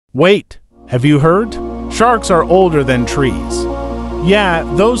Wait, have you heard? Sharks are older than trees. Yeah,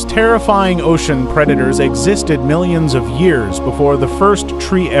 those terrifying ocean predators existed millions of years before the first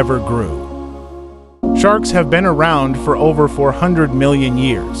tree ever grew. Sharks have been around for over 400 million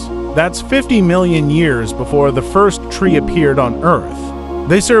years. That's 50 million years before the first tree appeared on Earth.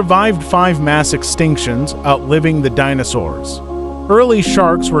 They survived 5 mass extinctions, outliving the dinosaurs. Early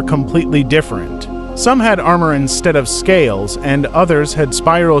sharks were completely different. Some had armor instead of scales, and others had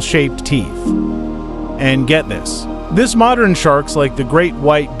spiral-shaped teeth. And get this modern sharks like the great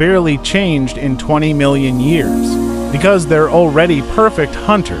white barely changed in 20 million years, because they're already perfect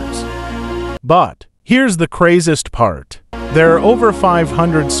hunters. But here's the craziest part. There are over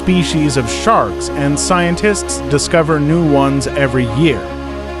 500 species of sharks, and scientists discover new ones every year.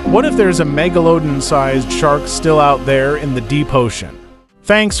 What if there's a Megalodon-sized shark still out there in the deep ocean?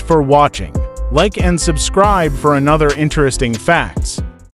 Thanks for watching. Like and subscribe for another interesting facts.